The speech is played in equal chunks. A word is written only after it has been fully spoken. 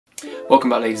Welcome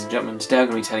back, ladies and gentlemen. Today I'm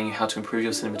going to be telling you how to improve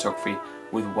your cinematography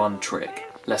with one trick.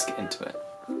 Let's get into it.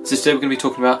 So today we're going to be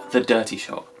talking about the dirty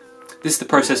shot. This is the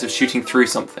process of shooting through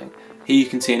something. Here you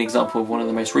can see an example of one of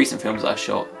the most recent films that I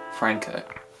shot, Franco.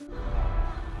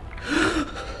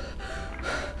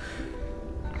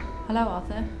 Hello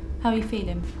Arthur, how are you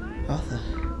feeling? Arthur,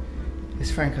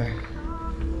 it's Franco.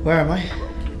 Where am I?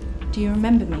 Do you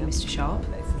remember me, Mr. Sharp?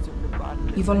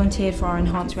 You volunteered for our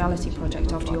enhanced reality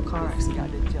project after your car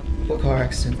accident. What car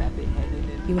accident?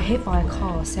 You were hit by a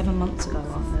car 7 months ago,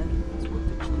 Arthur.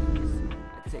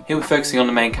 Here we're focusing on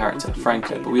the main character,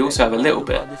 Franco, but we also have a little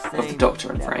bit of the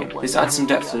Doctor in frame. This adds some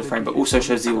depth to the frame but also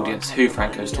shows the audience who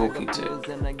Franco is talking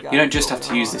to. You don't just have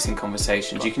to use this in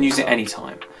conversations, you can use it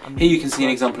anytime. Here you can see an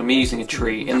example of me using a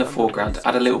tree in the foreground to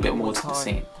add a little bit more to the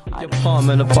scene. Your palm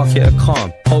and a bucket of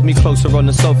calm. Hold me closer on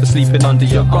the sofa, sleeping under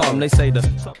your arm. They say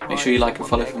that. Make sure you like and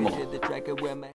follow for more.